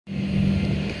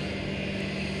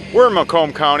We're in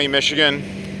Macomb County, Michigan,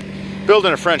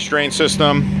 building a French drain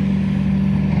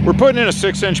system. We're putting in a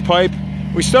 6-inch pipe.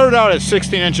 We started out at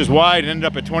 16 inches wide and ended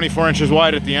up at 24 inches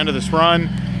wide at the end of this run.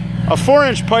 A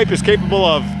 4-inch pipe is capable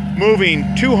of moving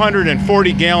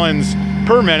 240 gallons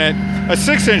per minute. A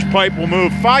 6-inch pipe will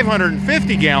move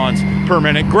 550 gallons per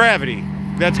minute. Gravity.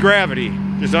 That's gravity.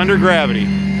 Just under gravity.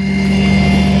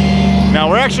 Now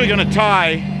we're actually going to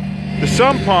tie the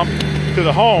sump pump to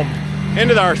the home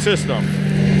into our system.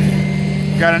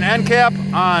 Got an end cap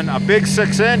on a big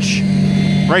 6-inch.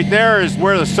 Right there is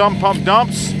where the sump pump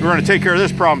dumps. We're going to take care of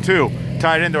this problem too.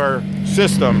 Tie it into our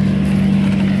system.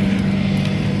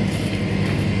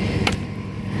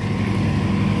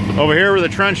 Over here where the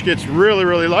trench gets really,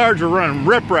 really large, we're running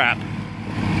riprap.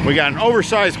 We got an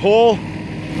oversized hole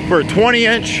for a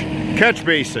 20-inch catch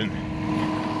basin.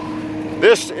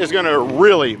 This is going to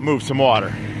really move some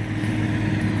water.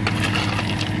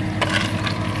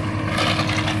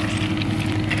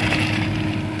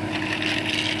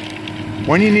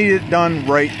 When you need it done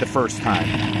right the first time,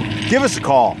 give us a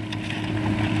call.